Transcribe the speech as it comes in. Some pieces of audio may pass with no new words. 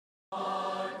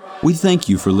We thank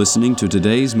you for listening to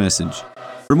today's message.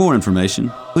 For more information,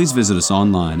 please visit us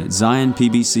online at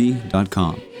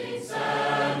zionpbc.com.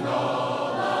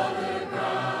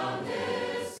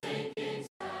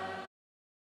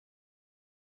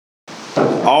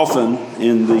 Often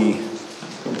in the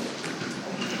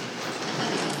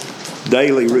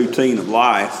daily routine of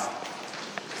life,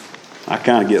 I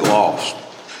kind of get lost.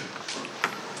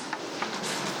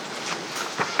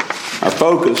 Our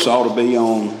focus ought to be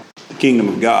on the kingdom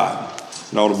of God.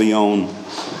 It ought to be on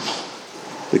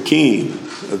the King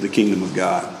of the kingdom of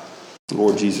God, the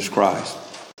Lord Jesus Christ.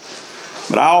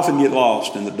 But I often get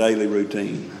lost in the daily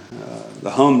routine,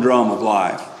 the humdrum of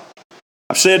life.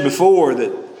 I've said before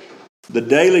that the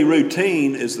daily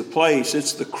routine is the place,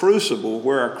 it's the crucible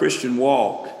where our Christian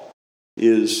walk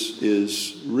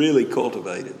is really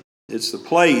cultivated. It's the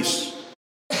place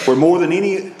where more than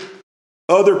any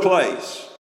other place,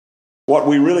 what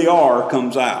we really are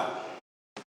comes out.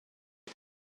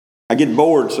 I get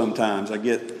bored sometimes. I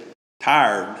get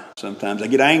tired sometimes. I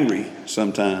get angry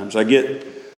sometimes. I get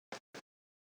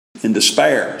in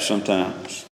despair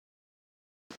sometimes.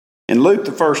 In Luke,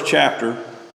 the first chapter,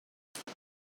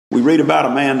 we read about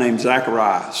a man named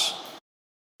Zacharias.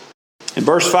 In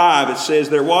verse 5, it says,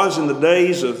 "There was in the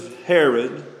days of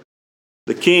Herod,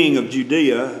 the king of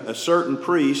Judea, a certain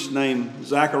priest named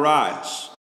Zacharias,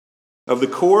 of the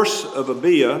course of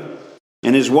Abiah,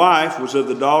 and his wife was of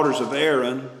the daughters of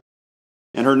Aaron,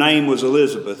 and her name was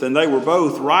Elizabeth. And they were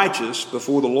both righteous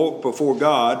before the Lord, before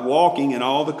God, walking in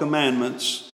all the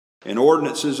commandments and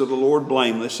ordinances of the Lord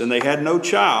blameless. And they had no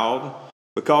child,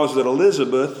 because that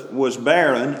Elizabeth was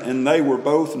barren, and they were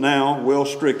both now well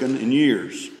stricken in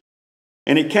years.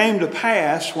 And it came to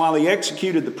pass, while he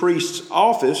executed the priest's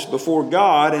office before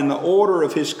God in the order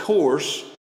of his course,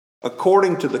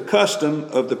 according to the custom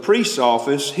of the priest's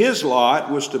office, his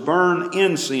lot was to burn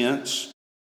incense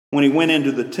when he went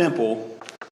into the temple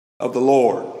of the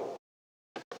Lord."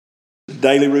 The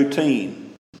daily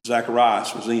routine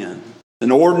Zacharias was in.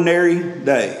 An ordinary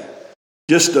day.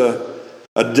 Just a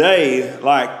day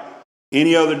like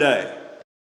any other day.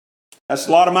 That's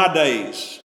a lot of my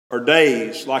days, or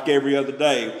days like every other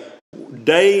day.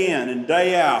 Day in and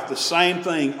day out, the same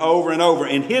thing over and over.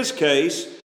 In his case,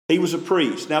 he was a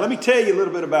priest. Now let me tell you a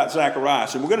little bit about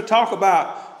Zacharias. And we're going to talk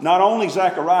about not only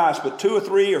Zacharias, but 2 or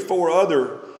 3 or 4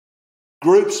 other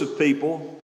groups of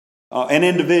people and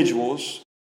individuals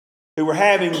who were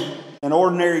having an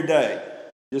ordinary day,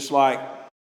 just like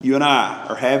you and I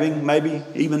are having maybe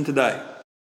even today.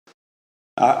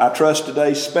 I trust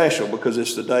today's special because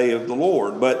it's the day of the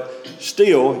Lord. But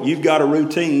still, you've got a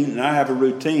routine, and I have a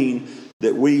routine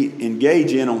that we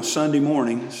engage in on Sunday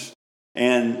mornings.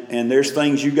 And there's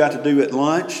things you got to do at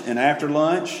lunch and after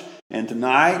lunch and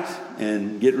tonight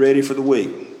and get ready for the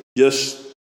week.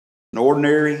 Just an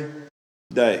ordinary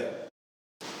day.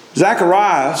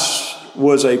 Zacharias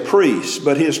was a priest,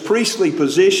 but his priestly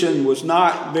position was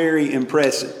not very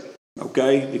impressive.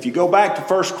 Okay? If you go back to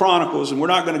 1 Chronicles, and we're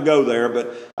not going to go there,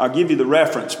 but I'll give you the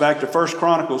reference. Back to 1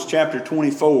 Chronicles chapter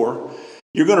 24.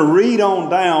 You're going to read on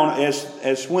down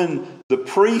as when the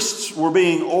priests were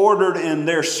being ordered in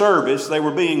their service. They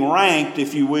were being ranked,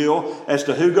 if you will, as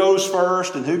to who goes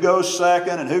first and who goes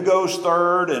second and who goes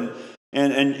third and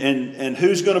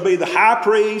who's going to be the high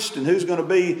priest and who's going to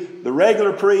be the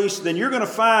regular priest. Then you're going to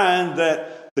find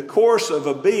that the course of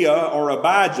Abiah or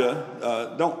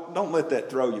Abijah, don't let that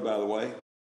throw you, by the way.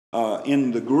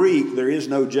 In the Greek, there is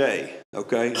no J,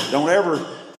 okay? Don't ever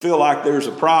feel like there's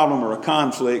a problem or a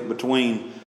conflict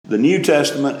between the New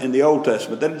Testament and the Old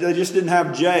Testament. They just didn't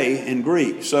have J in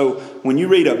Greek. So when you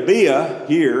read Abiah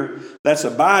here, that's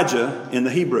Abijah in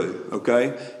the Hebrew,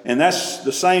 okay? And that's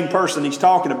the same person he's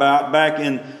talking about back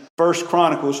in 1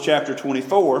 Chronicles chapter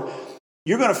 24.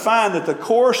 You're going to find that the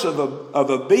course of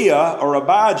Abiah or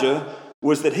Abijah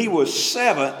was that he was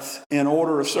 7th in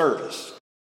order of service.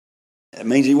 That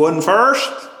means he wasn't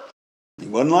first, he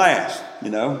wasn't last,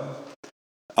 you know.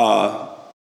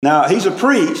 Now, he's a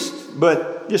priest,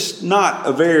 but just not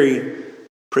a very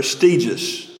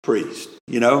prestigious priest,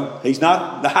 you know. He's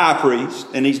not the high priest,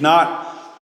 and he's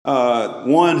not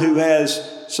one who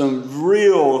has some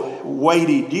real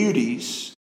weighty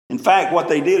duties. In fact, what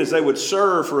they did is they would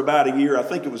serve for about a year. I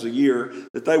think it was a year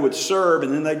that they would serve,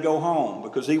 and then they'd go home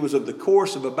because he was of the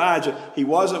course of Abijah. He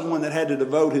wasn't one that had to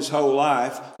devote his whole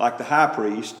life, like the high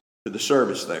priest, to the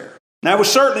service there. Now, it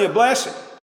was certainly a blessing.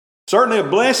 Certainly a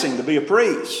blessing to be a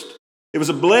priest. It was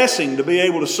a blessing to be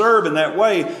able to serve in that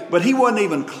way, but he wasn't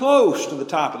even close to the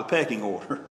top of the pecking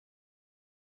order.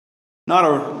 Not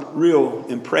a real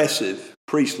impressive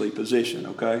priestly position,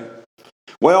 okay?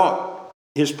 Well,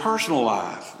 his personal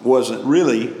life wasn't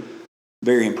really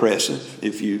very impressive.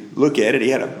 If you look at it, he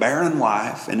had a barren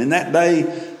wife. And in that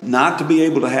day, not to be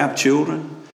able to have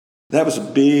children, that was a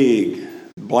big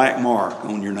black mark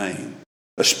on your name,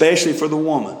 especially for the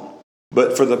woman,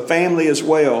 but for the family as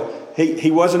well.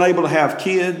 He wasn't able to have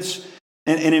kids.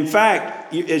 And in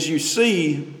fact, as you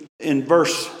see in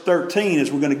verse 13,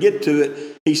 as we're going to get to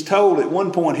it, he's told at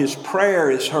one point his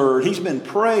prayer is heard. He's been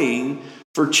praying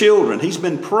for children. He's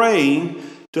been praying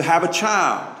to have a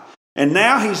child. And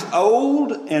now he's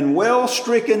old and well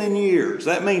stricken in years.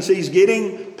 That means he's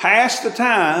getting past the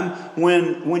time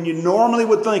when you normally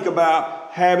would think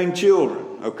about having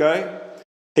children, okay?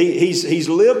 He's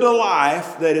lived a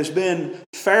life that has been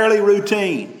fairly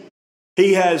routine.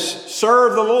 He has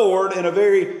served the Lord in a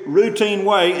very routine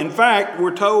way. In fact,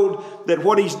 we're told that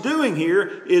what he's doing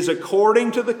here is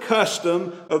according to the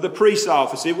custom of the priest's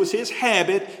office. It was his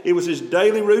habit. It was his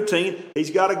daily routine. He's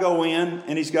got to go in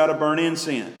and he's got to burn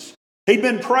incense. He'd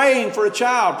been praying for a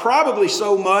child, probably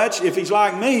so much, if he's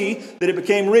like me, that it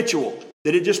became ritual.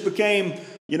 That it just became,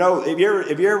 you know, if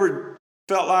you ever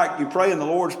felt like you pray in the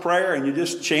Lord's Prayer and you're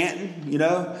just chanting, you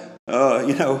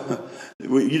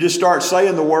just start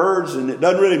saying the words and it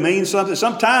doesn't really mean something.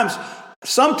 Sometimes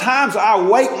I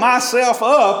wake myself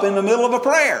up in the middle of a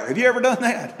prayer. Have you ever done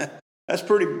that? That's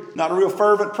not a real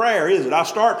fervent prayer, is it? I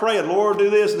start praying, Lord, do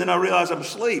this, and then I realize I'm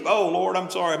asleep. Oh, Lord, I'm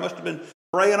sorry. I must have been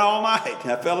praying all night.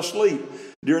 I fell asleep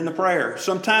during the prayer.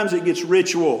 Sometimes it gets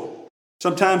ritual.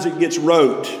 Sometimes it gets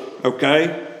rote,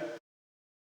 okay?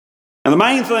 And the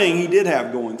main thing he did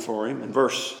have going for him in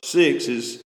verse 6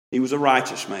 is he was a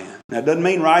righteous man. That doesn't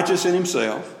mean righteous in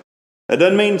himself. That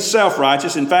doesn't mean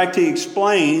self-righteous. In fact, he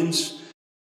explains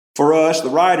for us, the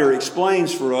writer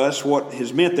explains for us what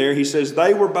is meant there. He says,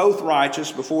 they were both righteous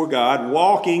before God,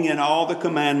 walking in all the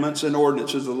commandments and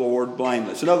ordinances of the Lord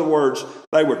blameless. In other words,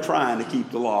 they were trying to keep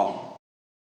the law.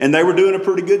 And they were doing a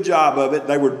pretty good job of it.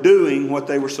 They were doing what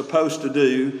they were supposed to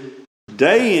do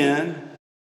day in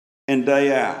and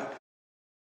day out.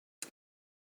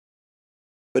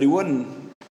 But he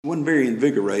wasn't very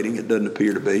invigorating, it doesn't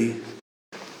appear to be.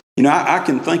 You know, I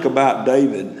can think about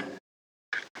David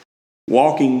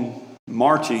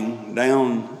marching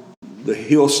down the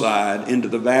hillside into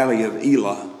the valley of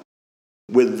Elah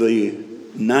with the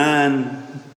 9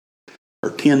 or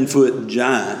 10 foot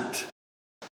giant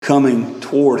coming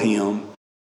toward him.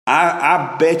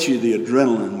 I bet you the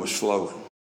adrenaline was flowing.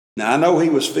 Now, I know he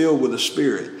was filled with the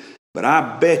Spirit, but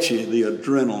I bet you the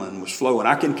adrenaline was flowing.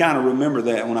 I can kind of remember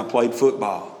that when I played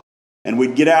football. And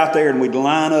we'd get out there and we'd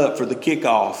line up for the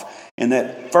kickoff. And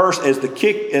that first, as the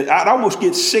kick, I'd almost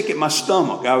get sick at my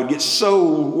stomach. I would get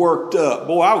so worked up.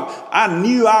 Boy, I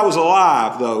knew I was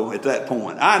alive, though, at that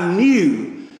point. I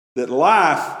knew that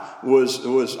life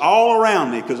was all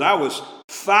around me because I was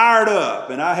fired up.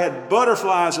 And I had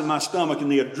butterflies in my stomach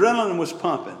and the adrenaline was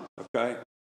pumping. Okay?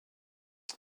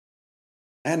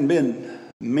 Hadn't been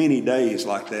many days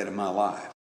like that in my life.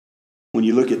 When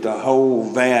you look at the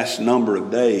whole vast number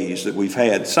of days that we've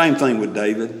had. Same thing with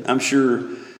David. I'm sure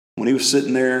when he was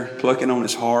sitting there plucking on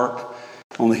his harp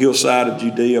on the hillside of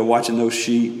Judea watching those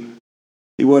sheep,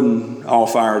 he wasn't all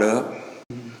fired up.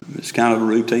 It's kind of a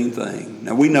routine thing.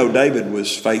 Now we know David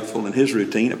was faithful in his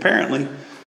routine. Apparently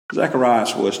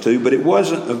Zacharias was too, but it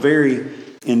wasn't a very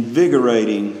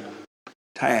invigorating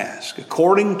task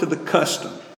according to the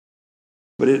custom.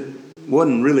 But it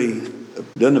wasn't really,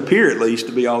 doesn't appear at least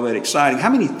to be all that exciting. How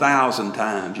many thousand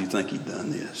times do you think he'd done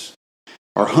this?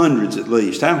 Or hundreds at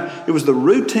least. It was the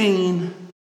routine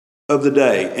of the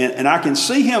day. And I can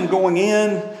see him going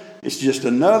in. It's just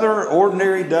another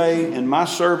ordinary day in my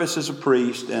service as a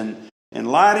priest and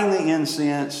lighting the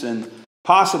incense and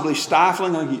possibly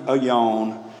stifling a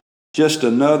yawn. Just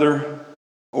another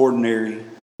ordinary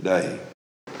day.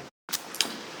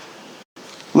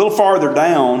 A little farther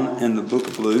down in the book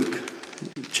of Luke,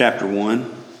 chapter 1,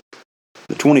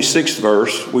 the 26th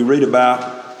verse, we read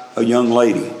about a young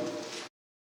lady.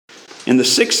 In the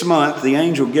 6th month, the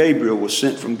angel Gabriel was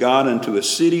sent from God unto a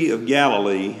city of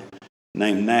Galilee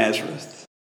named Nazareth,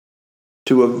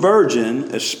 to a virgin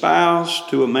espoused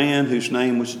to a man whose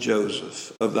name was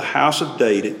Joseph, of the house of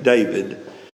David,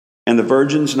 and the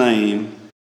virgin's name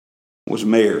was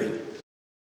Mary.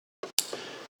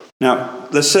 Now,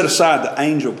 let's set aside the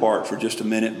angel part for just a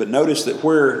minute, but notice that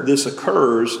where this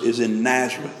occurs is in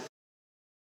Nazareth.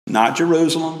 Not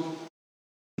Jerusalem,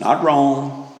 not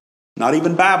Rome, not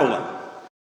even Babylon,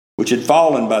 which had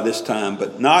fallen by this time,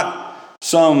 but not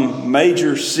some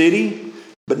major city,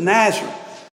 but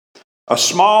Nazareth. A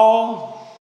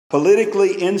small,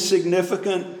 politically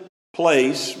insignificant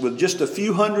place with just a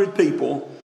few hundred people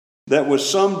that was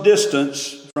some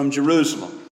distance from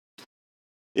Jerusalem.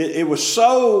 It was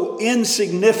so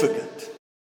insignificant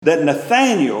that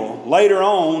Nathanael, later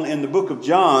on in the book of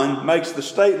John, makes the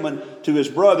statement to his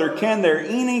brother, "Can there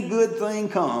any good thing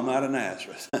come out of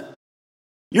Nazareth?"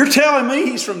 You're telling me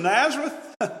he's from Nazareth?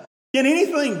 Can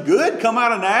anything good come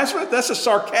out of Nazareth? That's a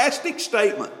sarcastic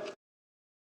statement.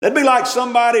 That'd be like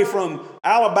somebody from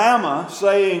Alabama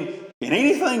saying, "Can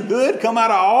anything good come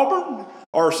out of Auburn?"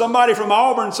 Or somebody from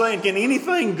Auburn saying, "Can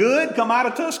anything good come out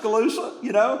of Tuscaloosa?"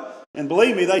 You know? And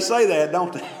believe me, they say that,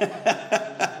 don't they?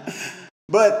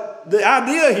 But the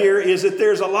idea here is that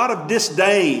there's a lot of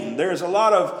disdain. There's a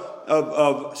lot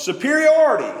of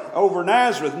superiority over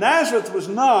Nazareth. Nazareth was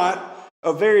not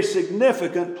a very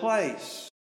significant place.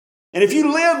 And if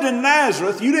you lived in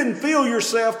Nazareth, you didn't feel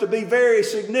yourself to be very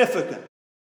significant.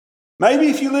 Maybe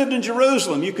if you lived in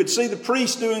Jerusalem, you could see the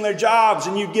priests doing their jobs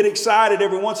and you'd get excited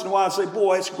every once in a while and say,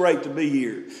 "Boy, it's great to be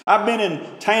here." I've been in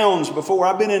towns before.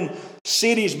 I've been in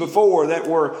cities before that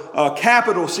were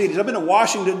capital cities. I've been to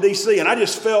Washington, D.C., and I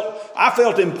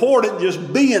felt important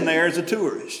just being there as a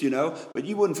tourist, you know. But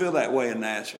you wouldn't feel that way in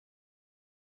Nazareth.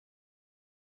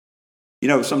 You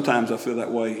know, sometimes I feel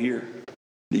that way here.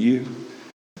 Do you?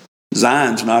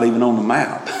 Zion's not even on the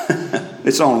map.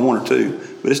 It's on one or two,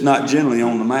 but it's not generally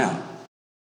on the map.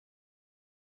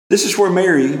 This is where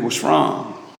Mary was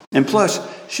from. And plus,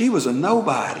 she was a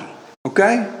nobody,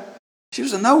 okay? She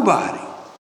was a nobody.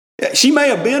 She may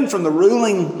have been from the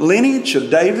ruling lineage of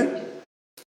David,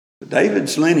 but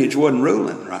David's lineage wasn't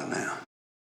ruling right now.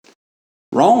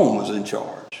 Rome was in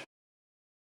charge.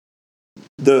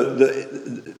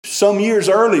 Some years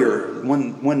earlier,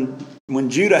 when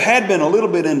Judah had been a little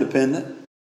bit independent,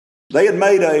 they had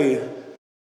made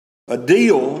a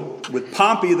deal with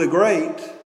Pompey the Great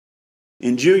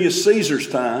in Julius Caesar's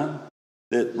time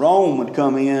that Rome would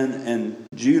come in and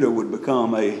Judah would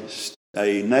become a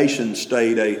nation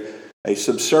state, a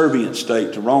subservient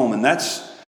state to Rome. And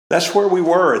that's where we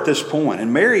were at this point.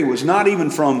 And Mary was not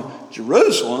even from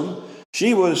Jerusalem.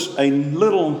 She was a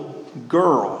little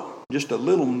girl, just a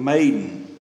little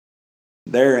maiden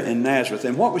there in Nazareth.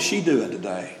 And what was she doing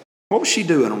today? What was she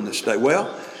doing on this day?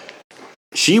 Well,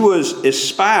 she was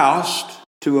espoused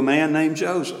to a man named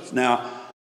Joseph. Now,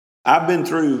 I've been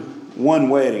through one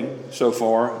wedding so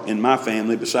far in my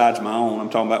family besides my own. I'm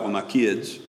talking about with my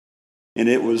kids. And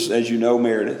it was, as you know,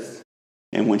 Meredith.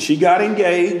 And when she got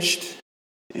engaged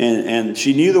and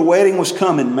she knew the wedding was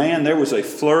coming, man, there was a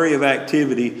flurry of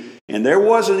activity. And there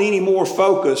wasn't any more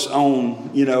focus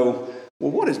on, well,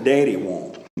 what does Daddy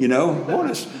want?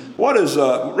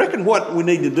 Reckon what we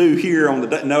need to do here on the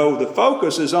day? No, the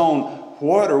focus is on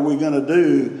what are we going to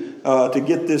do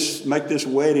to make this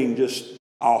wedding just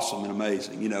awesome and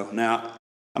amazing. Now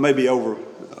I may be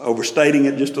overstating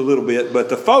it just a little bit, but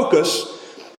the focus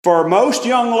for most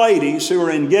young ladies who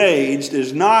are engaged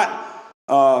is not.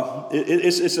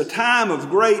 It's a time of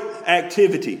great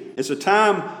activity. It's a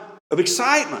time of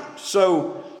excitement.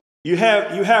 So you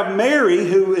have Mary,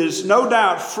 who is no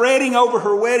doubt fretting over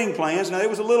her wedding plans. Now it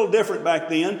was a little different back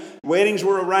then. Weddings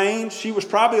were arranged. She was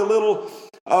probably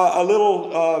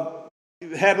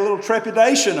had a little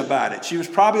trepidation about it. She was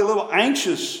probably a little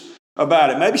anxious about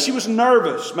it. Maybe she was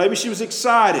nervous. Maybe she was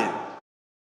excited. A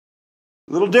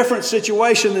little different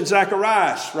situation than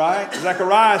Zacharias, right?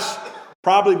 Zacharias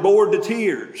probably bored to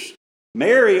tears.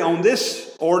 Mary, on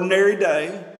this ordinary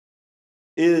day,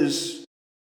 is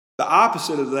the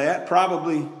opposite of that,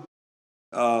 probably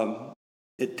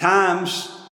at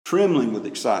times trembling with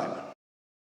excitement.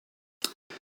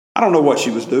 I don't know what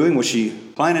she was doing. Was she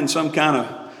planning some kind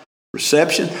of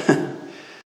reception?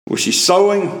 Was she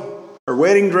sewing her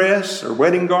wedding dress, her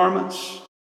wedding garments?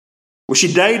 Was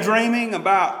she daydreaming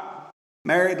about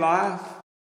married life?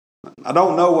 I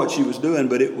don't know what she was doing,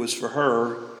 but it was for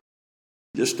her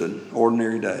just an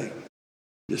ordinary day.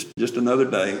 Just another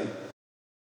day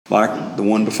like the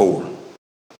one before.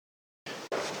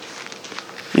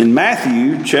 In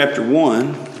Matthew chapter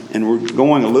 1, and we're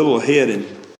going a little ahead in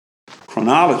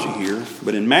chronology here,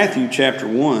 but in Matthew chapter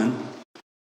 1,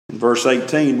 in verse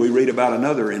 18, we read about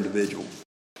another individual.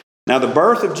 Now the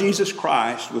birth of Jesus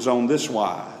Christ was on this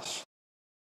wise.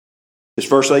 It's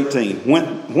verse 18.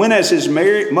 When as his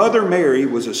mother Mary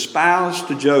was espoused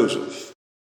to Joseph,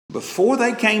 before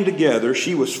they came together,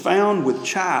 she was found with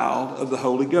child of the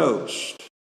Holy Ghost.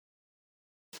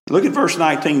 Look at verse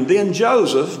 19. Then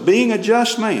Joseph, being a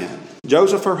just man,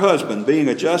 Joseph her husband, being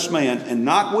a just man, and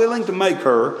not willing to make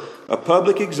her a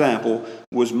public example,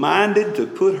 was minded to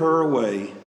put her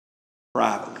away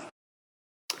privately.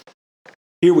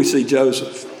 Here we see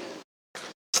Joseph.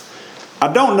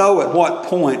 I don't know at what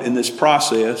point in this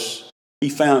process he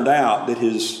found out that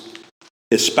his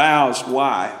espoused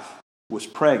wife was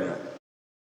pregnant.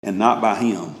 and not by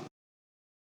him.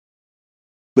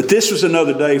 But this was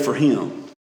another day for him.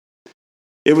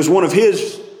 It was one of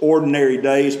his ordinary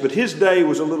days, but his day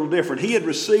was a little different. He had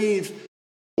received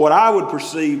what I would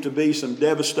perceive to be some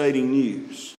devastating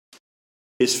news.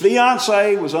 His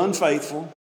fiancée was unfaithful.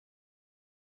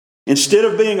 Instead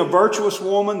of being a virtuous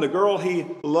woman, the girl he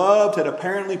loved had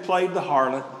apparently played the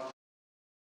harlot.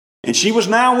 And she was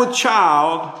now with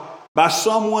child by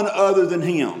someone other than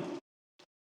him.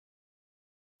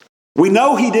 We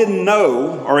know he didn't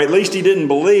know, or at least he didn't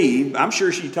believe. I'm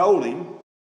sure she told him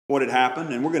what had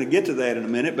happened, and we're going to get to that in a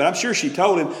minute, but I'm sure she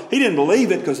told him. He didn't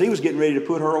believe it because he was getting ready to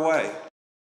put her away.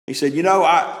 He said,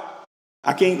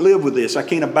 I can't live with this. I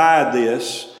can't abide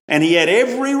this. And he had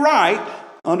every right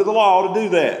under the law to do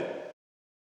that.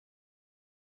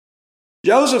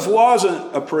 Joseph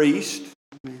wasn't a priest.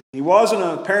 He wasn't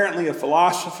apparently a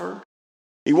philosopher.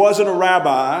 He wasn't a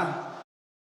rabbi.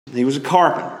 He was a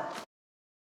carpenter.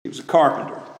 He was a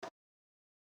carpenter.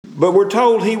 But we're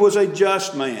told he was a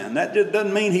just man. That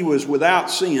doesn't mean he was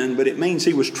without sin, but it means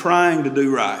he was trying to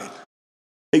do right.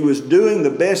 He was doing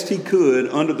the best he could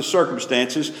under the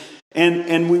circumstances.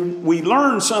 And we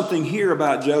learn something here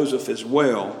about Joseph as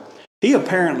well. He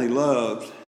apparently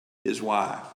loved his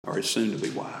wife, or his soon-to-be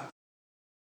wife,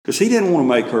 because he didn't want to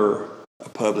make her a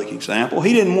public example.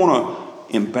 He didn't want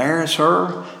to embarrass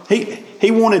her.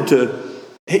 He wanted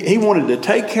to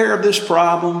take care of this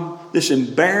problem, this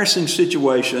embarrassing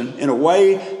situation, in a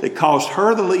way that caused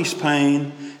her the least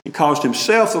pain and caused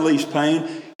himself the least pain.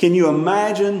 Can you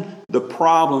imagine the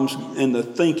problems and the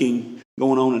thinking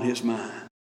going on in his mind?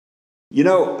 You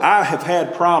know, I have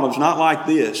had problems, not like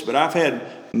this, but I've had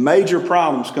major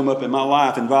problems come up in my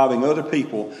life involving other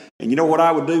people. And you know what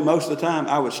I would do most of the time?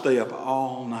 I would stay up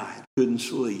all night, couldn't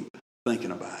sleep,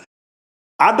 thinking about it.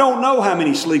 I don't know how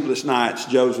many sleepless nights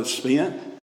Joseph spent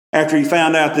after he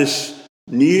found out this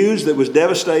news that was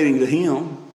devastating to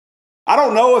him. I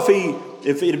don't know if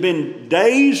it had been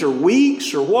days or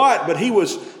weeks or what, but he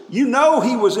was in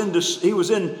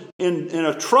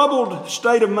a troubled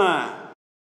state of mind.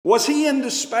 Was he in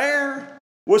despair?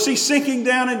 Was he sinking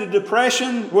down into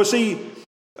depression? Was he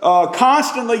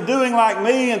constantly doing like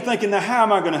me and thinking, now how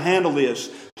am I going to handle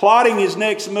this? Plotting his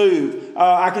next move.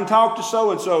 I can talk to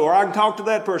so-and-so, or I can talk to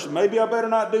that person. Maybe I better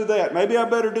not do that. Maybe I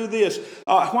better do this.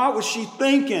 What was she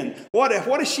thinking? What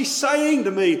is she saying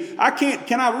to me?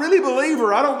 Can I really believe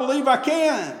her? I don't believe I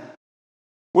can.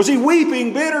 Was he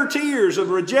weeping bitter tears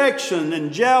of rejection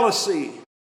and jealousy?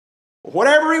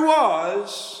 Whatever he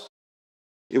was,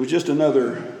 it was just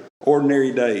another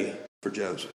ordinary day for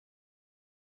Joseph.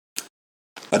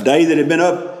 A day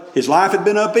that his life had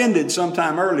been upended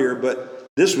sometime earlier, but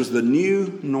this was the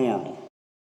new normal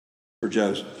for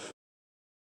Joseph.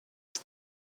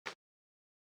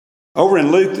 Over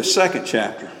in Luke, the 2nd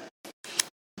chapter,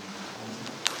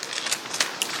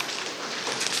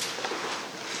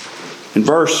 in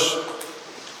verse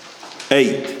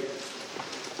 8,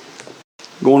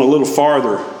 going a little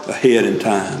farther ahead in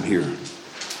time here,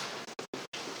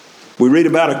 we read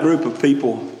about a group of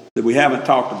people that we haven't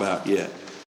talked about yet.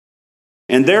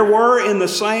 And there were in the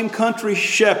same country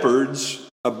shepherds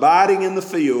abiding in the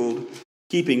field,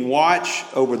 keeping watch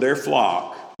over their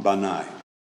flock by night.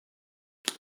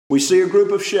 We see a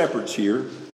group of shepherds here.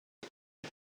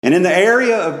 And in the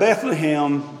area of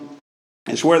Bethlehem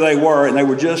is where they were, and they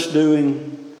were just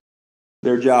doing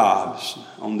their jobs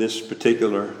on this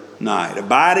particular night.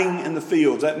 Abiding in the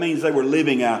fields, that means they were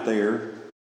living out there,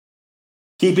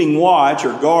 keeping watch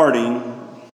or guarding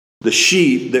the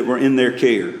sheep that were in their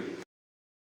care.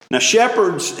 Now,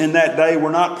 shepherds in that day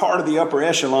were not part of the upper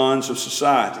echelons of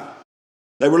society.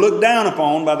 They were looked down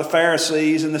upon by the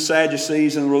Pharisees and the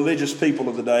Sadducees and the religious people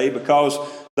of the day because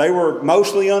they were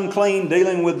mostly unclean,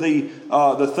 dealing with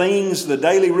the things, the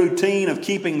daily routine of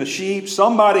keeping the sheep.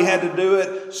 Somebody had to do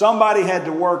it. Somebody had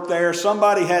to work there.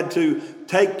 Somebody had to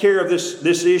take care of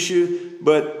this issue.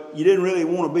 But you didn't really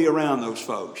want to be around those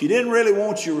folks. You didn't really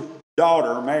want your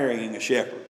daughter marrying a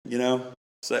shepherd, you know.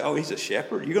 Say, oh, he's a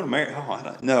shepherd? You're going to marry? Oh, I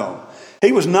don't know.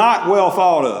 He was not well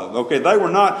thought of. Okay, they were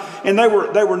not, and they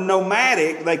were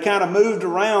nomadic. They kind of moved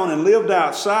around and lived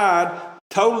outside,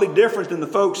 totally different than the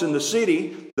folks in the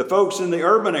city, the folks in the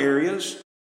urban areas.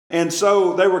 And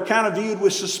so they were kind of viewed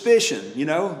with suspicion, you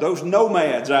know, those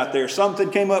nomads out there. Something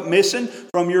came up missing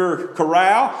from your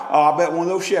corral. Oh, I bet one of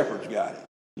those shepherds got it.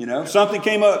 You know, something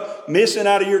came up missing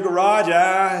out of your garage.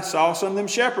 I saw some of them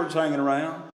shepherds hanging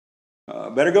around.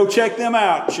 Better go check them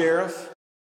out, Sheriff.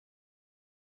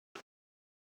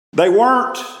 They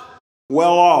weren't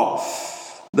well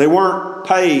off. They weren't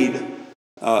paid.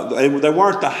 They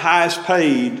weren't the highest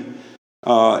paid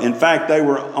In fact, they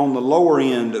were on the lower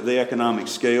end of the economic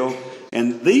scale.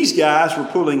 And these guys were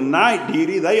pulling night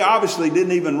duty. They obviously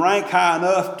didn't even rank high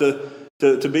enough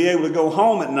to be able to go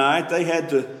home at night. They had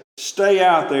to stay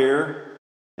out there,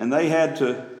 and they had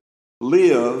to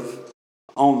live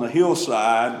on the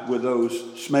hillside with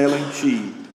those smelly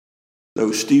sheep,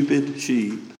 those stupid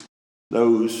sheep,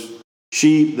 those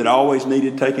sheep that always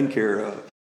needed taken care of,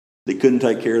 that couldn't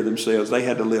take care of themselves. They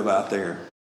had to live out there.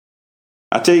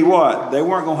 I tell you what, they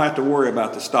weren't going to have to worry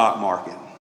about the stock market.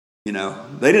 You know,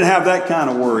 they didn't have that kind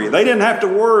of worry. They didn't have to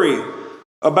worry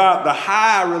about the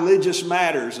high religious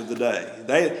matters of the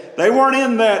day. They weren't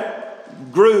in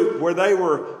that group where they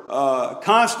were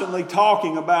constantly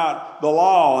talking about the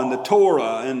law and the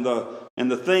Torah and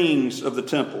the things of the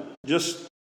temple. Just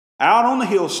out on the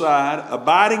hillside,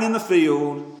 abiding in the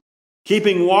field,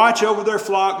 keeping watch over their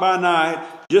flock by night.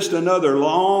 Just another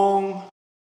long,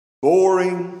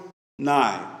 boring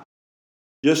night.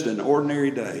 Just an ordinary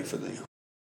day for them.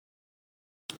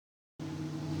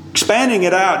 Expanding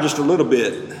it out just a little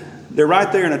bit, they're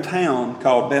right there in a town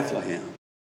called Bethlehem.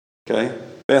 Okay?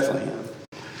 Bethlehem.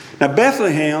 Now,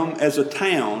 Bethlehem as a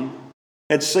town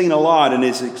had seen a lot in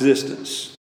its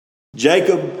existence.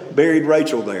 Jacob buried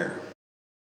Rachel there.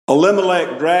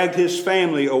 Elimelech dragged his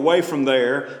family away from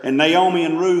there, and Naomi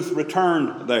and Ruth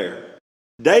returned there.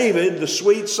 David, the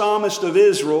sweet psalmist of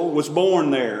Israel, was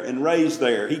born there and raised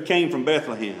there. He came from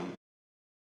Bethlehem.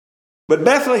 But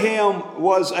Bethlehem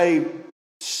was a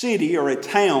city or a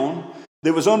town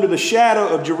that was under the shadow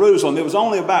of Jerusalem. It was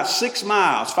only about 6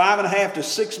 miles, 5.5 to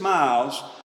 6 miles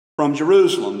from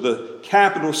Jerusalem, the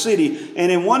capital city.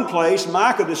 And in one place,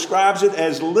 Micah describes it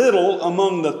as little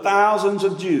among the thousands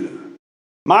of Judah.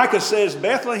 Micah says,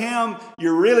 Bethlehem,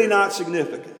 you're really not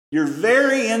significant. You're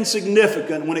very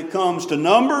insignificant when it comes to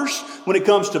numbers, when it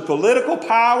comes to political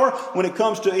power, when it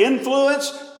comes to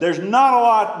influence. There's not a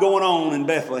lot going on in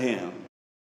Bethlehem.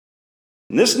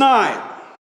 And this night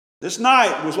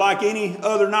was like any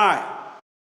other night.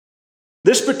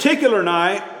 This particular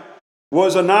night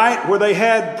was a night where they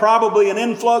had probably an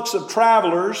influx of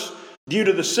travelers due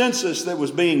to the census that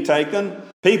was being taken.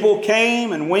 People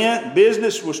came and went.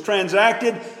 Business was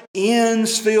transacted.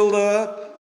 Inns filled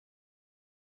up.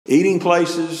 Eating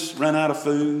places ran out of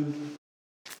food.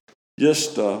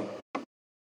 Just an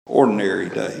ordinary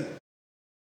day.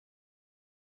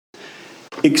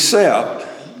 Except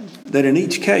that in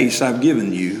each case I've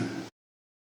given you,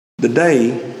 the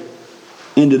day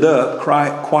ended up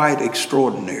quite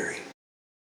extraordinary.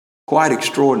 Quite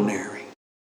extraordinary.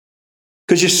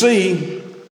 Because you see,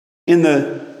 in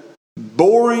the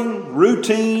boring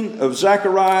routine of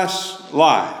Zacharias'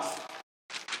 life,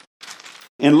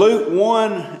 in Luke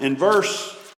 1 and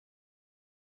verse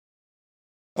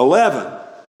 11,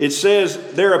 it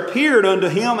says, there appeared unto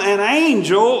him an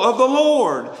angel of the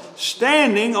Lord,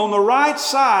 standing on the right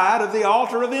side of the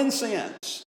altar of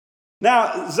incense.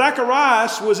 Now,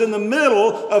 Zacharias was in the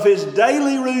middle of his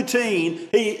daily routine.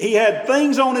 He had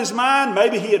things on his mind.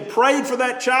 Maybe he had prayed for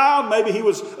that child. Maybe he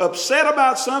was upset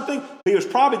about something. He was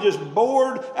probably just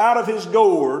bored out of his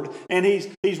gourd. And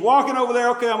he's walking over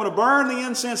there, okay, I'm going to burn the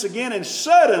incense again. And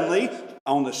suddenly,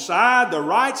 on the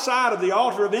right side of the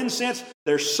altar of incense,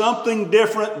 there's something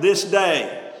different this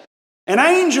day. An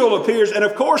angel appears, and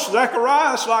of course,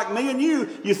 Zacharias, like me and you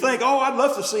think, oh, I'd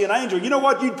love to see an angel. You know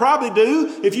what you'd probably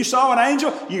do if you saw an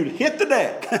angel? You'd hit the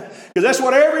deck, because that's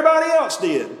what everybody else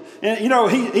did. And,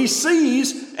 he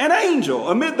sees an angel.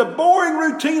 Amid the boring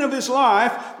routine of his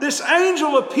life, this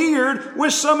angel appeared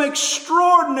with some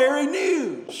extraordinary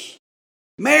news.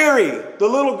 Mary, the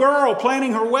little girl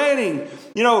planning her wedding.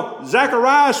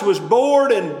 Zacharias was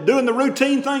bored and doing the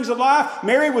routine things of life.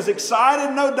 Mary was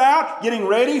excited, no doubt, getting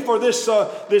ready for this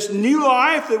new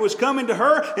life that was coming to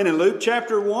her. And in Luke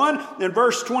chapter 1 and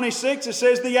verse 26, it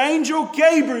says, the angel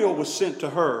Gabriel was sent to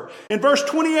her. In verse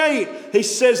 28, he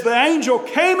says, the angel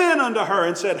came in unto her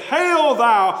and said, hail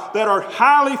thou that art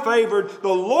highly favored, the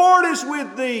Lord is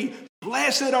with thee.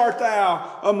 Blessed art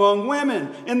thou among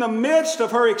women. In the midst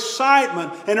of her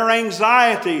excitement and her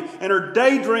anxiety and her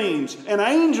daydreams, an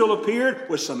angel appeared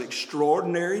with some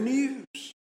extraordinary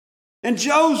news. And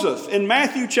Joseph in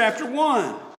Matthew chapter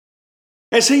 1,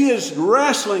 as he is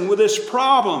wrestling with this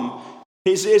problem,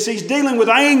 as he's dealing with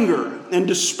anger and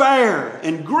despair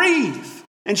and grief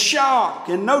and shock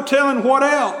and no telling what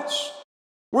else.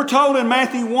 We're told in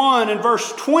Matthew 1 and verse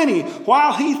 20,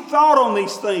 while he thought on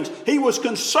these things, he was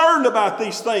concerned about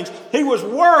these things. He was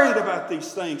worried about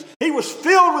these things. He was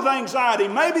filled with anxiety,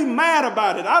 maybe mad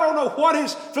about it. I don't know what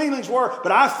his feelings were,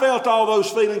 but I felt all those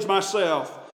feelings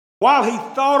myself. While he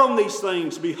thought on these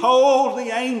things, behold, the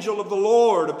angel of the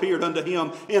Lord appeared unto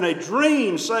him in a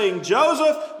dream, saying,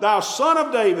 Joseph, thou son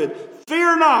of David,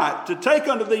 fear not to take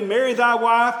unto thee Mary thy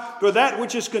wife, for that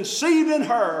which is conceived in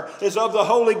her is of the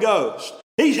Holy Ghost.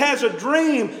 He has a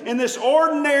dream. In this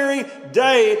ordinary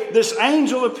day, this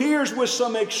angel appears with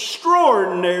some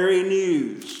extraordinary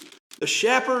news. The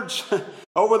shepherds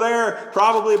over there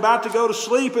probably about to go to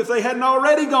sleep if they hadn't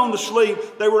already gone to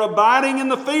sleep. They were abiding in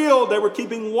the field. They were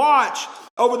keeping watch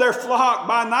over their flock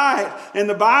by night. And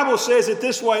the Bible says it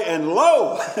this way, and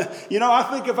lo, I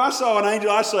think if I saw an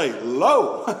angel, I'd say,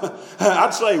 lo.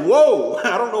 I'd say, whoa.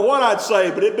 I don't know what I'd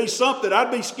say, but it'd be something. I'd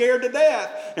be scared to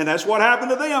death. And that's what happened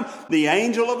to them. The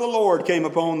angel of the Lord came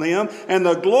upon them, and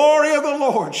the glory of the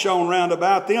Lord shone round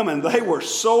about them, and they were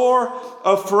sore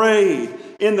afraid.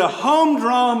 In the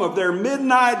humdrum of their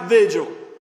midnight vigil,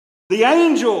 the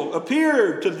angel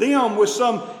appeared to them with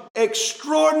some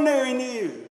extraordinary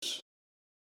news.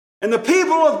 And the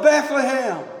people of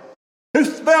Bethlehem, who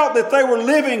felt that they were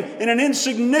living in an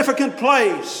insignificant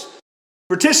place,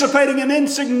 participating in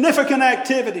insignificant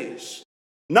activities,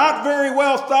 not very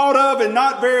well thought of and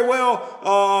not very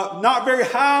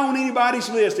high on anybody's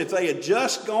list. If they had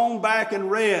just gone back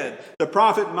and read the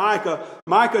prophet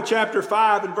Micah chapter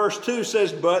 5 and verse 2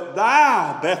 says, But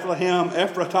thou, Bethlehem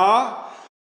Ephratah,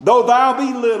 though thou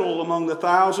be little among the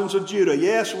thousands of Judah.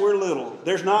 Yes, we're little.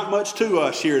 There's not much to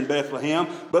us here in Bethlehem.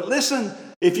 But listen,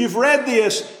 if you've read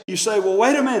this, you say, well,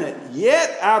 wait a minute.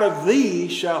 Yet out of thee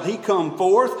shall he come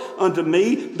forth unto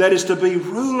me that is to be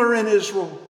ruler in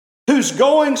Israel, whose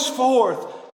goings forth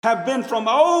have been from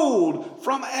old,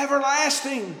 from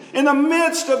everlasting. In the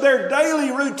midst of their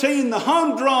daily routine, the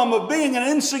humdrum of being in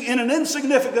an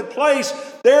insignificant place,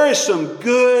 there is some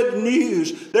good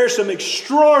news. There's some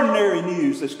extraordinary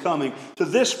news that's coming to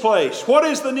this place. What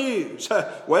is the news?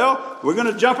 Well, we're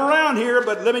going to jump around here,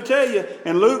 but let me tell you,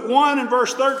 in Luke 1 and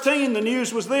verse 13, the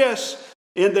news was this.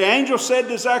 And the angel said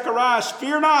to Zacharias,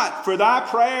 Fear not, for thy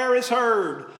prayer is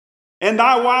heard. And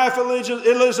thy wife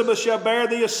Elizabeth shall bear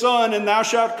thee a son, and thou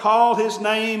shalt call his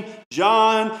name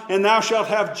John, and thou shalt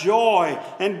have joy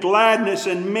and gladness,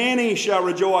 and many shall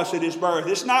rejoice at his birth.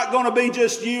 It's not going to be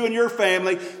just you and your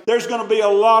family. There's going to be a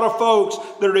lot of folks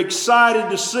that are excited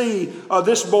to see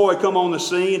this boy come on the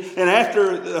scene. And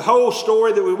after the whole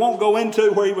story that we won't go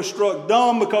into, where he was struck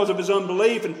dumb because of his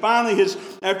unbelief, and finally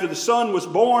after the son was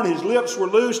born, his lips were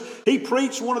loosed, he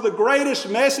preached one of the greatest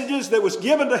messages that was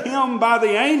given to him by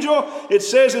the angel. It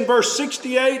says in verse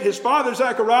 68, his father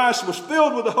Zacharias was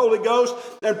filled with the Holy Ghost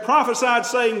and prophesied,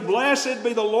 saying, Blessed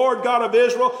be the Lord God of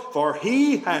Israel, for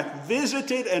he hath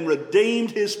visited and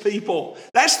redeemed his people.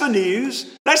 That's the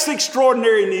news. That's the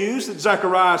extraordinary news that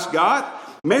Zacharias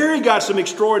got. Mary got some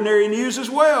extraordinary news as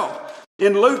well.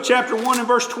 In Luke chapter 1 and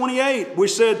verse 28, we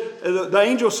said, the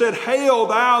angel said, Hail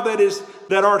thou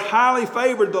that art highly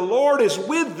favored, the Lord is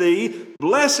with thee,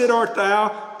 blessed art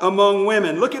thou among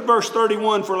women. Look at verse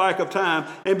 31 for lack of time.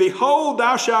 And behold,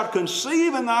 thou shalt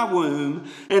conceive in thy womb,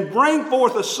 and bring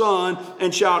forth a son,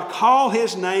 and shalt call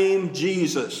his name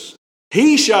Jesus.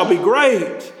 He shall be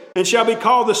great, and shall be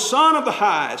called the Son of the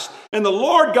Highest. And the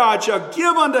Lord God shall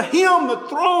give unto him the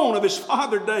throne of his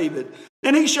father David.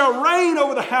 And he shall reign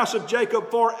over the house of Jacob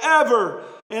forever,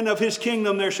 and of his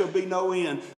kingdom there shall be no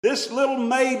end. This little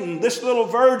maiden, this little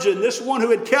virgin, this one who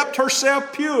had kept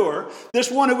herself pure, this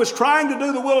one who was trying to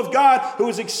do the will of God, who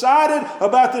was excited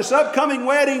about this upcoming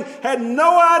wedding, had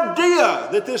no idea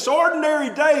that this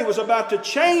ordinary day was about to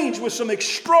change with some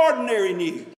extraordinary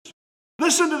news.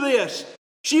 Listen to this.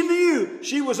 She knew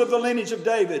she was of the lineage of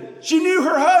David. She knew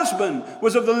her husband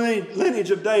was of the lineage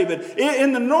of David.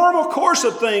 In the normal course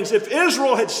of things, if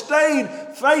Israel had stayed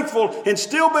faithful and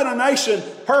still been a nation,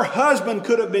 her husband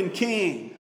could have been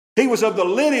king. He was of the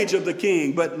lineage of the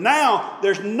king. But now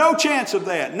there's no chance of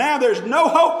that. Now there's no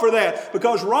hope for that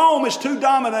because Rome is too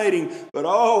dominating. But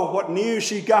oh, what news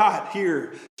she got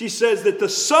here. She says that the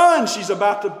son she's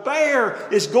about to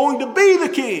bear is going to be the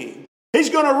king. He's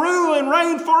going to rule and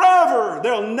reign forever.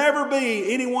 There'll never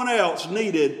be anyone else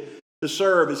needed to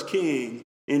serve as king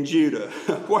in Judah.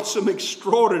 What some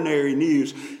extraordinary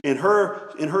news in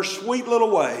her sweet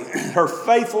little way, her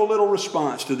faithful little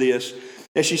response to this,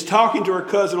 as she's talking to her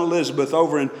cousin Elizabeth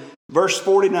over in verse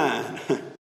 49.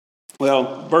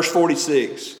 Well, verse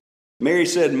 46. Mary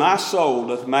said, My soul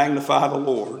doth magnify the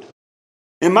Lord,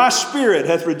 and my spirit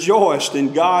hath rejoiced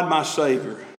in God my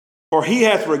Savior. For he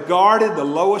hath regarded the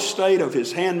low estate of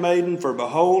his handmaiden, for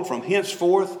behold, from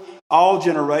henceforth all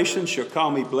generations shall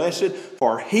call me blessed.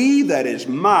 For he that is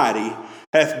mighty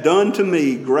hath done to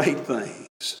me great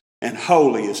things, and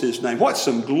holy is his name. What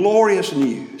some glorious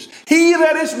news. He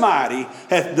that is mighty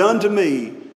hath done to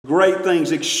me great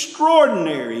things,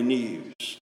 extraordinary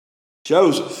news.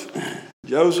 Joseph,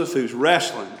 who's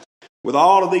wrestling with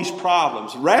all of these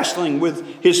problems, wrestling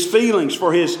with his feelings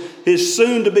for his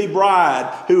soon-to-be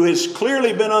bride, who has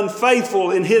clearly been unfaithful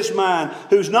in his mind,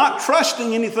 who's not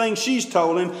trusting anything she's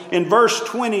told him. In verse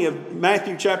 20 of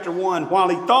Matthew chapter 1, while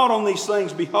he thought on these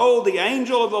things, behold, the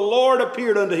angel of the Lord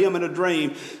appeared unto him in a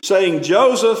dream, saying,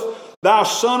 Joseph, thou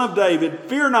son of David,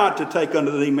 fear not to take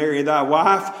unto thee Mary thy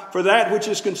wife, for that which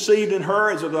is conceived in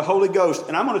her is of the Holy Ghost.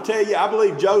 And I'm going to tell you, I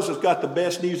believe Joseph's got the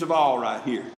best news of all right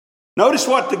here. Notice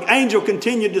what the angel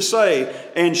continued to say,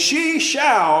 and she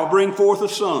shall bring forth a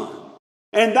son,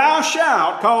 and thou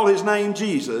shalt call his name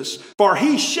Jesus, for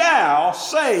he shall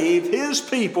save his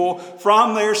people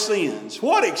from their sins.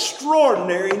 What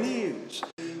extraordinary news.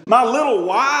 My little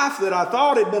wife that I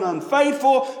thought had been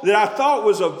unfaithful, that I thought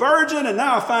was a virgin, and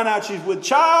now I find out she's with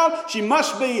child. She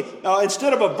must be,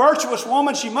 instead of a virtuous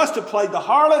woman, she must have played the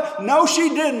harlot. No, she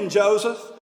didn't, Joseph.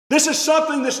 This is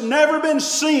something that's never been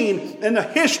seen in the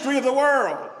history of the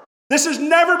world. This has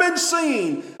never been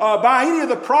seen by any of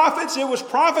the prophets. It was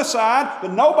prophesied,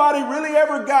 but nobody really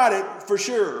ever got it for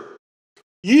sure.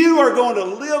 You are going to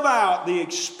live out the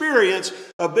experience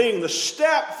of being the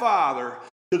stepfather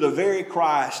to the very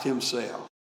Christ himself.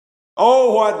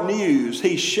 Oh, what news!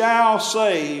 He shall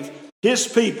save his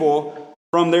people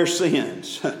from their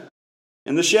sins.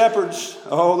 And the shepherds,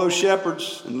 those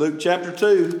shepherds in Luke chapter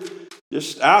 2,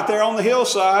 just out there on the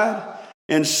hillside,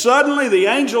 and suddenly the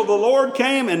angel of the Lord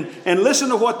came, and listen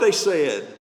to what they said.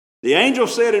 The angel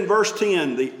said in verse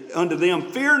 10, unto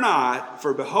them, fear not,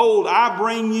 for behold, I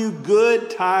bring you good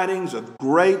tidings of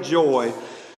great joy,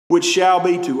 which shall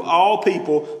be to all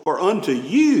people. For unto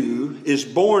you is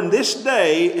born this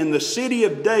day in the city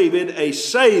of David a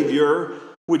Savior,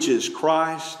 which is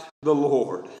Christ the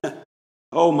Lord.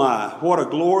 Oh my, what a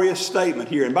glorious statement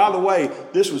here. And by the way,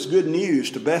 this was good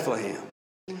news to Bethlehem.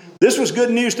 This was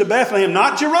good news to Bethlehem,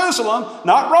 not Jerusalem,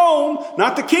 not Rome,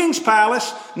 not the king's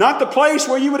palace, not the place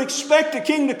where you would expect a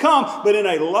king to come, but in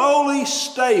a lowly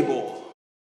stable,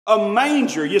 a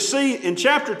manger. You see, in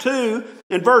chapter 2,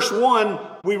 in verse 1,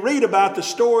 we read about the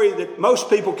story that most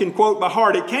people can quote by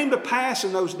heart. It came to pass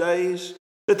in those days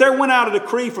that there went out a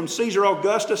decree from Caesar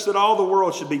Augustus that all the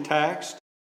world should be taxed.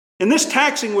 And this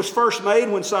taxing was first made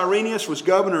when Cyrenius was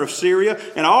governor of Syria,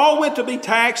 and all went to be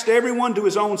taxed, everyone to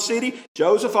his own city.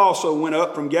 Joseph also went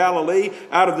up from Galilee,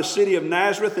 out of the city of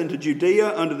Nazareth into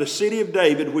Judea, unto the city of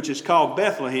David, which is called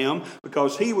Bethlehem,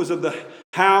 because he was of the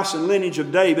house and lineage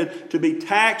of David, to be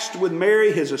taxed with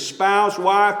Mary, his espoused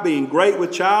wife, being great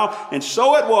with child. And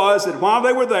so it was that while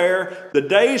they were there, the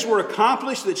days were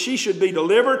accomplished that she should be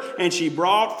delivered, and she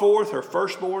brought forth her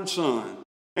firstborn son,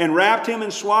 and wrapped him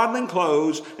in swaddling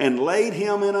clothes, and laid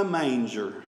him in a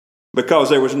manger, because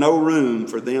there was no room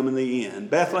for them in the inn.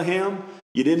 Bethlehem,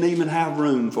 you didn't even have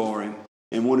room for him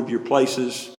in one of your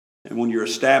places and one of your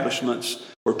establishments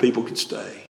where people could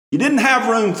stay. You didn't have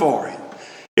room for him.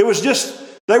 They were just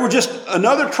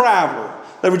another traveler.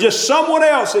 They were just someone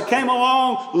else that came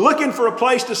along looking for a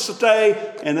place to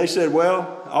stay, and they said,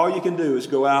 well, all you can do is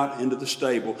go out into the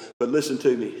stable. But listen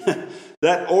to me.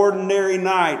 That ordinary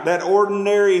night, that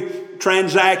ordinary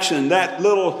transaction, that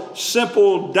little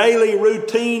simple daily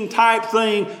routine type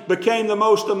thing became the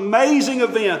most amazing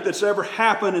event that's ever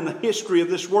happened in the history of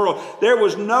this world. There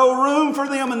was no room for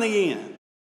them in the inn.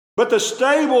 But the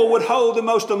stable would hold the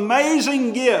most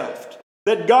amazing gift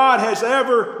that God has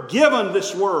ever given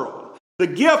this world. The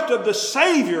gift of the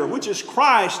Savior, which is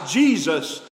Christ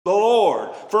Jesus the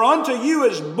Lord. For unto you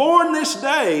is born this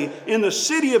day in the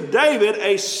city of David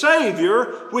a Savior,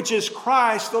 which is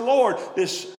Christ the Lord.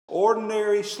 This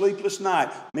ordinary sleepless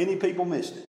night. Many people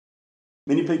missed it.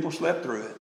 Many people slept through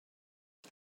it.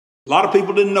 A lot of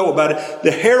people didn't know about it.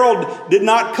 The herald did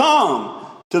not come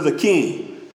to the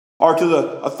king or to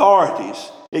the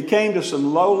authorities. It came to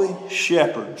some lowly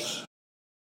shepherds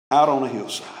out on a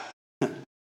hillside.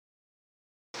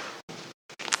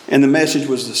 And the message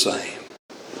was the same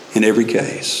in every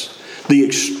case. The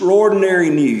extraordinary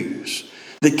news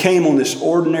that came on this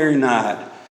ordinary night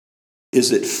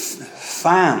is that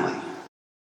finally,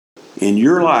 in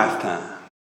your lifetime,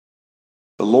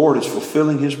 the Lord is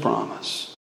fulfilling His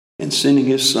promise and sending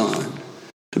His Son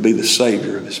to be the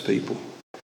Savior of His people.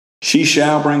 She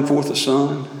shall bring forth a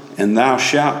son, and thou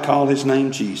shalt call his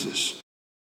name Jesus,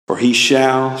 for he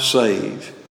shall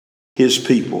save his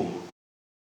people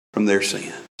from their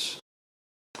sins.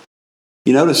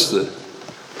 You notice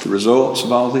the results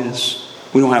of all this?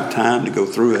 We don't have time to go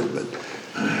through it,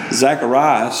 but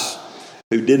Zacharias,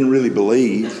 who didn't really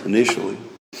believe initially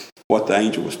what the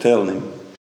angel was telling him,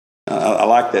 I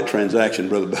like that transaction,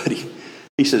 Brother Buddy.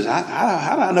 he says,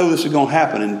 how do I know this is going to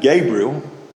happen? And Gabriel,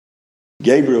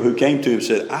 who came to him,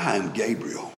 said, I am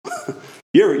Gabriel.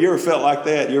 You ever felt like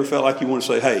that? You ever felt like you want to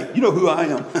say, hey, you know who I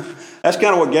am? That's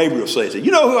kind of what Gabriel says. You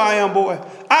know who I am, boy?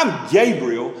 I'm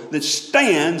Gabriel that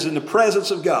stands in the presence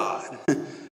of God.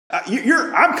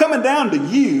 I'm coming down to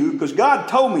you because God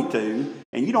told me to,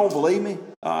 and you don't believe me?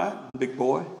 All right, big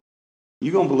boy.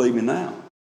 You're going to believe me now.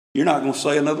 You're not going to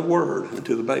say another word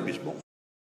until the baby's born.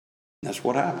 That's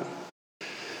what happened.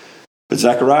 But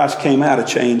Zacharias came out a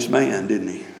changed man, didn't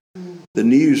he? The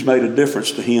news made a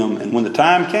difference to him. And when the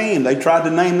time came, they tried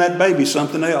to name that baby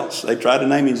something else. They tried to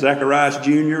name him Zacharias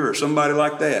Jr. or somebody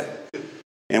like that.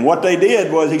 And what they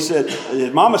did was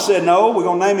his mama said, no, we're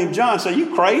going to name him John. So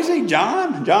you crazy,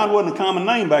 John? John wasn't a common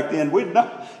name back then.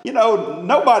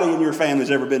 Nobody in your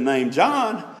family's ever been named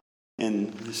John.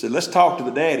 And he said, let's talk to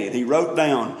the daddy. And he wrote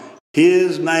down,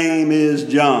 his name is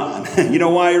John. You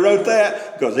know why he wrote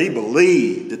that? Because he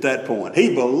believed at that point.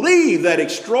 He believed that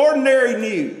extraordinary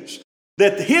news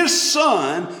that his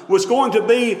son was going to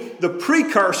be the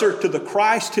precursor to the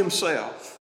Christ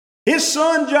himself. His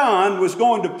son John was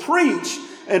going to preach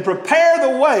and prepare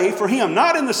the way for him,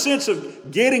 not in the sense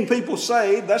of getting people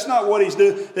saved. That's not what he's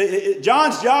doing.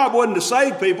 John's job wasn't to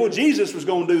save people. Jesus was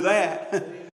going to do that.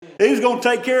 He was going to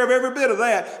take care of every bit of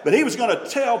that, but he was going to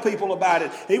tell people about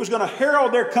it. He was going to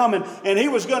herald their coming, and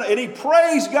he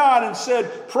praised God and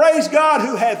said, praise God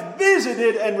who hath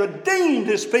visited and redeemed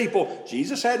his people.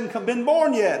 Jesus hadn't been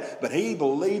born yet, but he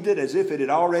believed it as if it had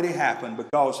already happened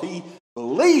because he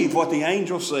believed what the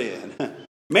angel said.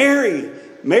 Mary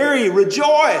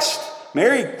rejoiced.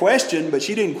 Mary questioned, but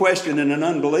she didn't question in an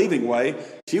unbelieving way.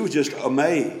 She was just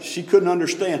amazed. She couldn't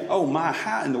understand, oh my,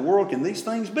 how in the world can these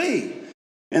things be?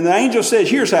 And the angel says,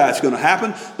 here's how it's going to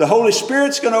happen. The Holy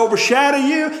Spirit's going to overshadow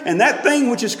you, and that thing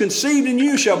which is conceived in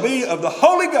you shall be of the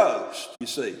Holy Ghost, you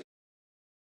see. And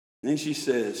then she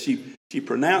says, she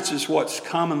pronounces what's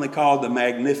commonly called the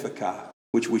Magnificat,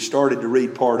 which we started to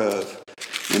read part of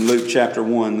in Luke chapter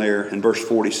 1 there in verse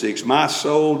 46. My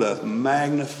soul doth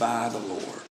magnify the Lord.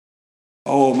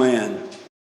 Oh man,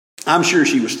 I'm sure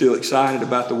she was still excited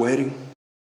about the wedding.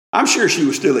 I'm sure she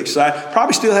was still excited.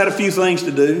 Probably still had a few things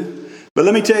to do. But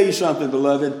let me tell you something,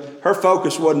 beloved. Her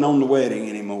focus wasn't on the wedding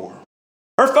anymore.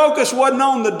 Her focus wasn't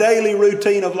on the daily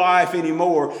routine of life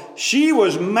anymore. She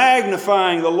was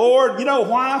magnifying the Lord. You know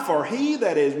why? For he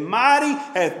that is mighty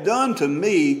hath done to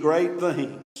me great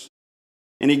things.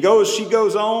 And she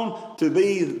goes on to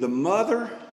be the mother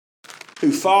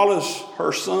who follows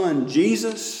her son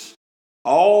Jesus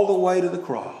all the way to the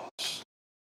cross.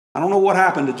 I don't know what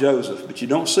happened to Joseph, but you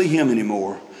don't see him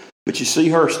anymore. But you see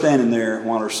her standing there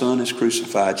while her son is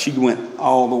crucified. She went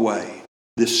all the way.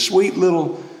 This sweet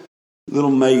little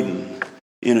maiden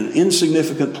in an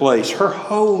insignificant place. Her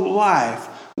whole life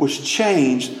was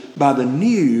changed by the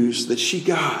news that she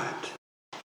got.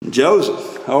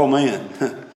 Joseph, oh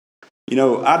man. You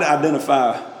know, I'd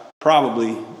identify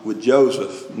probably with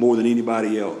Joseph more than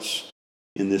anybody else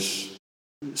in this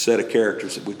set of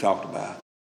characters that we talked about.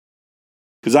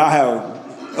 Because I have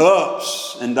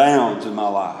ups and downs in my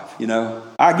life, you know.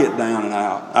 I get down and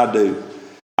out. I do.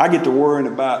 I get to worrying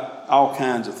about all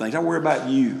kinds of things. I worry about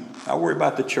you. I worry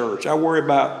about the church. I worry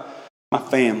about my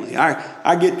family.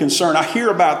 I get concerned. I hear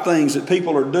about things that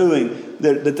people are doing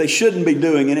that they shouldn't be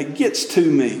doing, and it gets to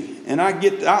me. And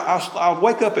I'll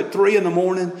wake up at 3 in the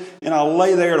morning, and I'll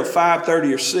lay there till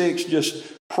 5:30 or 6,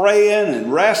 just praying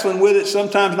and wrestling with it.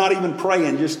 Sometimes not even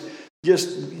praying, just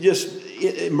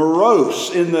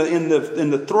morose in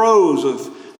the throes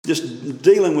of just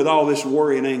dealing with all this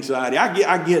worry and anxiety.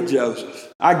 I get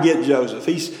Joseph. I get Joseph.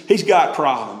 He's got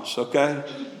problems, okay?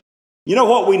 You know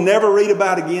what we never read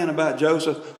about again about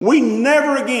Joseph? We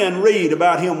never again read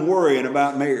about him worrying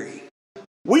about Mary.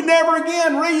 We never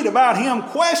again read about him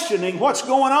questioning what's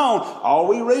going on. All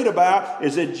we read about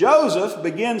is that Joseph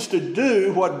begins to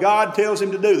do what God tells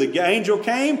him to do. The angel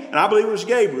came, and I believe it was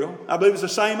Gabriel. I believe it was the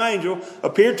same angel,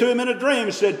 appeared to him in a dream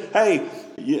and said, hey,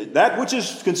 that which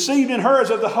is conceived in her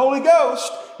is of the Holy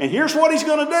Ghost. And here's what he's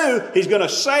going to do. He's going to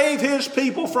save his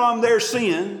people from their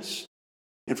sins.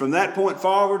 And from that point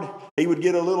forward, he would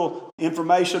get a little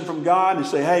information from God and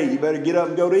say, hey, you better get up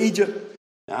and go to Egypt.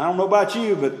 Now, I don't know about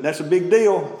you, but that's a big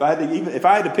deal. If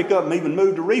I had to pick up and even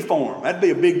move to Reform, that'd be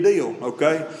a big deal,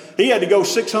 okay? He had to go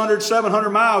 600, 700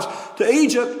 miles to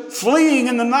Egypt, fleeing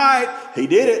in the night. He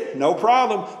did it, no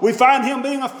problem. We find him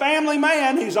being a family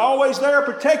man. He's always there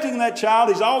protecting that child.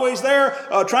 He's always there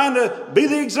trying to be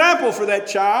the example for that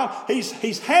child.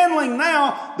 He's handling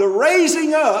now the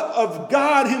raising up of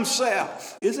God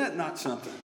himself. Isn't that not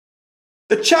something?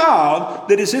 The child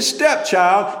that is his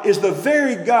stepchild is the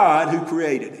very God who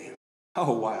created him.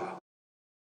 Oh, wow.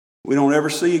 We don't ever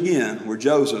see again where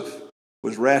Joseph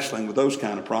was wrestling with those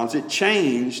kind of problems. It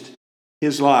changed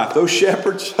his life. Those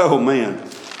shepherds, oh man,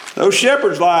 those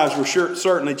shepherds' lives were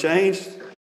certainly changed.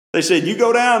 They said, you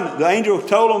go down, the angel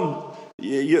told them,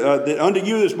 that unto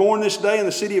you is born this day in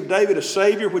the city of David a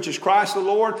Savior, which is Christ the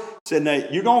Lord. Said, now,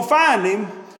 you're going to find him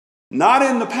not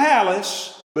in the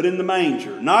palace, but in the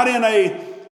manger. Not in a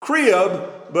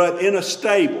crib, but in a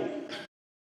stable.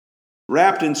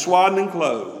 Wrapped in swaddling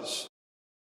clothes.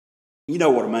 You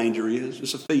know what a manger is.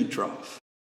 It's a feed trough.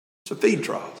 It's a feed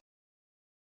trough.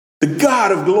 The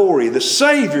God of glory, the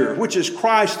Savior, which is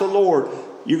Christ the Lord,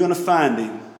 you're going to find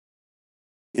him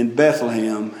in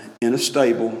Bethlehem in a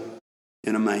stable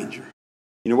in a manger.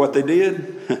 You know what they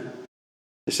did?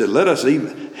 They said, let us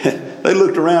even. They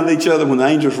looked around at each other when the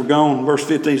angels were gone. Verse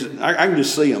 15, I can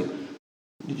just see them.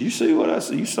 Did you see what I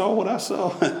saw? You saw what I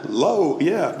saw? Lo,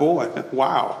 yeah, boy,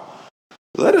 wow.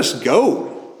 Let us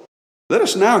go. Let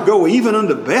us now go even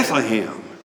unto Bethlehem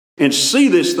and see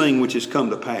this thing which has come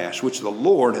to pass, which the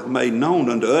Lord hath made known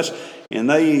unto us. And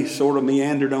they sort of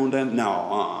meandered on down.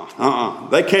 No,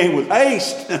 They came with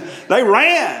haste. They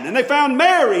ran and they found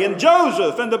Mary and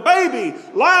Joseph and the baby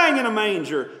lying in a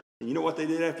manger. And you know what they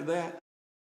did after that?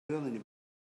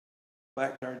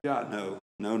 Back to our job.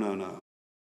 No.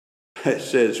 It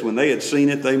says, when they had seen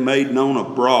it, they made known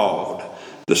abroad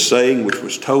the saying which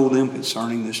was told them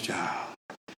concerning this child.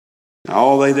 Now,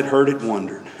 all they that heard it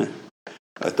wondered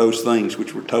at those things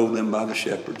which were told them by the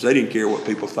shepherds. They didn't care what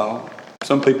people thought.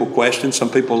 Some people questioned, some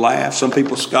people laughed, some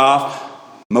people scoffed.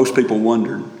 Most people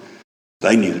wondered.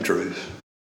 They knew the truth.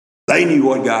 They knew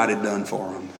what God had done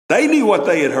for them. They knew what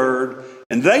they had heard.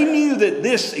 And they knew that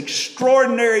this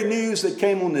extraordinary news that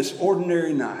came on this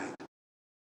ordinary night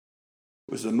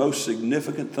was the most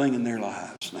significant thing in their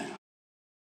lives now.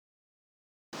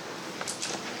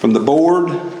 From the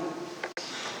bored,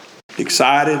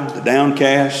 excited, the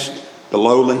downcast, the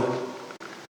lowly,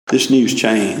 this news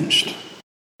changed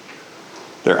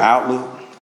their outlook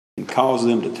and caused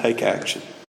them to take action.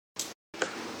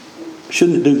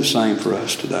 Shouldn't it do the same for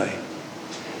us today?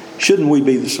 Shouldn't we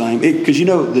be the same? Because you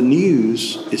know, the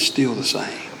news is still the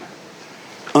same.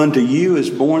 Unto you is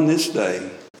born this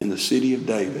day in the city of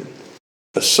David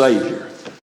a Savior,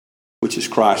 which is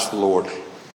Christ the Lord.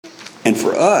 And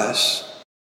for us,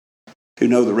 who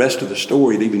know the rest of the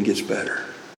story, it even gets better.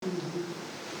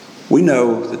 We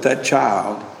know that that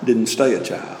child didn't stay a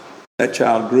child. That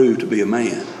child grew to be a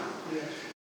man.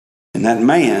 And that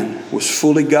man was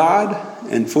fully God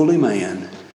and fully man.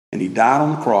 And he died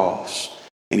on the cross.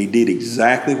 And he did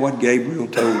exactly what Gabriel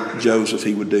told Joseph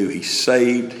he would do. He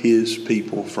saved his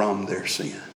people from their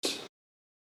sins.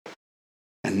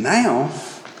 And now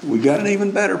we've got an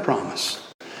even better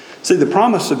promise. See, the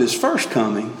promise of his first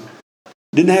coming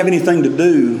didn't have anything to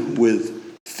do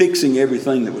with fixing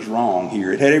everything that was wrong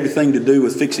here. It had everything to do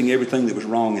with fixing everything that was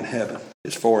wrong in heaven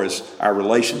as far as our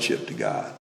relationship to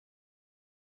God.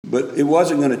 But it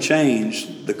wasn't going to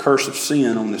change the curse of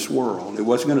sin on this world. It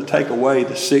wasn't going to take away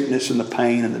the sickness and the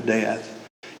pain and the death.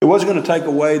 It wasn't going to take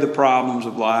away the problems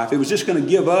of life. It was just going to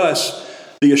give us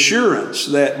the assurance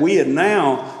that we had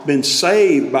now been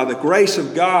saved by the grace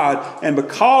of God. And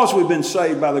because we've been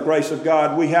saved by the grace of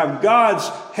God, we have God's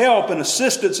help and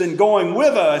assistance in going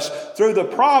with us through the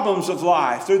problems of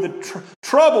life, through the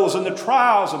troubles and the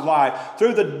trials of life,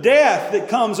 through the death that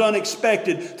comes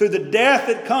unexpected, through the death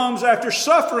that comes after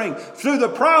suffering, through the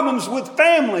problems with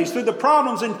families, through the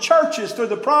problems in churches, through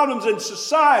the problems in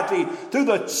society, through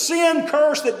the sin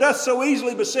curse that doth so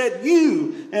easily beset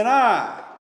you and I.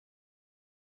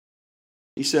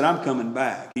 He said, I'm coming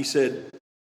back. He said,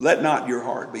 let not your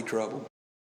heart be troubled.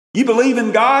 You believe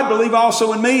in God, believe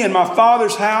also in me. In my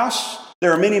Father's house,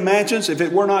 there are many mansions. If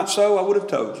it were not so, I would have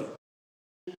told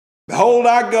you. Behold,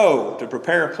 I go to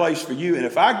prepare a place for you. And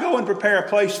if I go and prepare a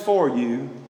place for you,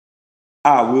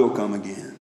 I will come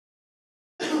again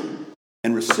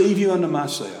and receive you unto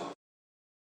myself,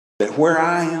 that where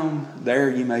I am, there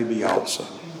you may be also.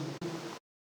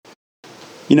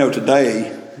 You know,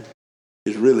 today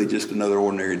is really just another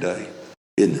ordinary day,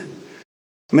 isn't it?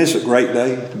 I mean, it's a great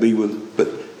day to be with, but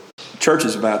church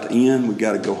is about to end. We've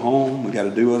got to go home. We've got to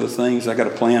do other things. I got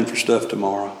to plan for stuff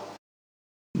tomorrow.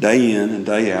 Day in and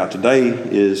day out. Today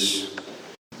is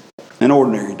an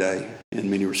ordinary day in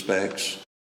many respects.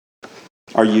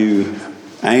 Are you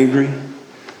angry,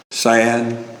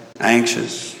 sad,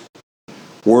 anxious,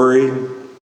 worried,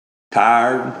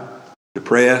 tired,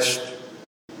 depressed?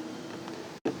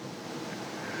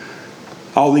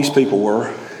 All these people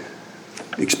were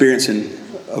experiencing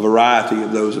a variety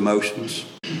of those emotions.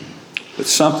 But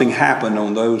something happened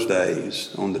on those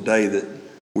days, on the day that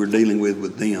we're dealing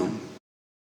with them,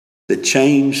 that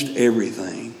changed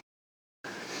everything.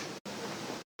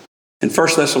 In 1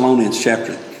 Thessalonians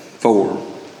chapter 4,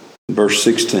 verse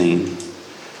 16,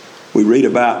 we read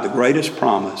about the greatest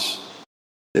promise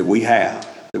that we have,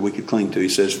 that we could cling to. He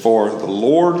says, "For the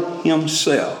Lord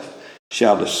himself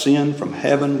shall descend from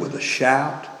heaven with a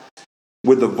shout,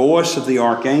 with the voice of the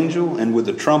archangel, and with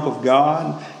the trump of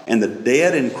God, and the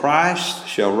dead in Christ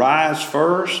shall rise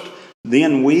first.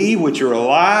 Then we which are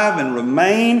alive and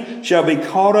remain shall be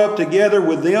caught up together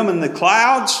with them in the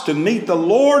clouds to meet the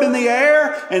Lord in the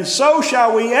air, and so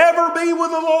shall we ever be with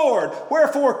the Lord.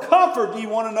 Wherefore comfort ye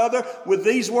one another with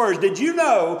these words." Did you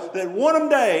know that one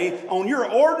day on your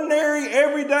ordinary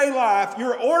everyday life,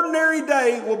 your ordinary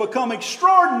day will become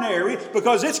extraordinary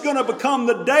because it's going to become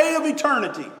the day of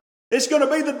eternity? It's going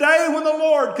to be the day when the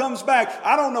Lord comes back.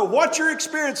 I don't know what you're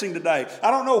experiencing today.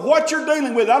 I don't know what you're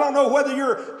dealing with. I don't know whether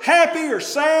you're happy or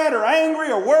sad or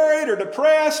angry or worried or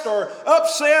depressed or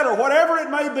upset or whatever it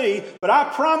may be. But I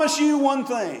promise you one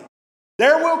thing.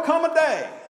 There will come a day,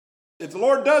 if the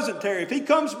Lord doesn't tarry, if He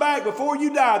comes back before you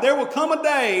die, there will come a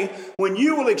day when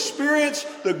you will experience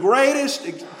the greatest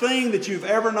thing that you've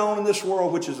ever known in this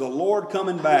world, which is the Lord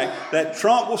coming back. That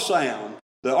trump will sound.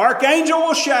 The archangel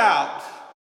will shout.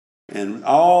 And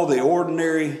all the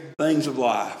ordinary things of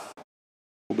life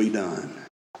will be done.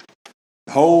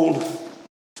 Behold,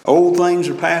 old things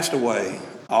are passed away.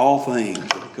 All things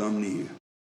will become new.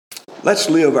 Let's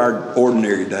live our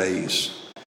ordinary days,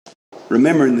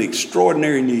 remembering the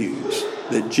extraordinary news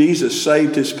that Jesus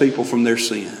saved His people from their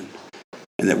sin,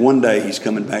 and that one day He's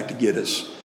coming back to get us.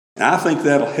 And I think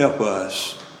that'll help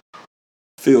us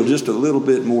feel just a little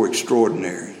bit more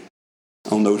extraordinary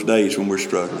on those days when we're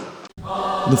struggling.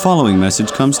 The following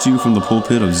message comes to you from the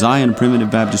pulpit of Zion Primitive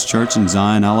Baptist Church in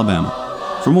Zion,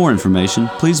 Alabama. For more information,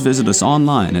 please visit us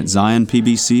online at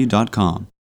zionpbc.com.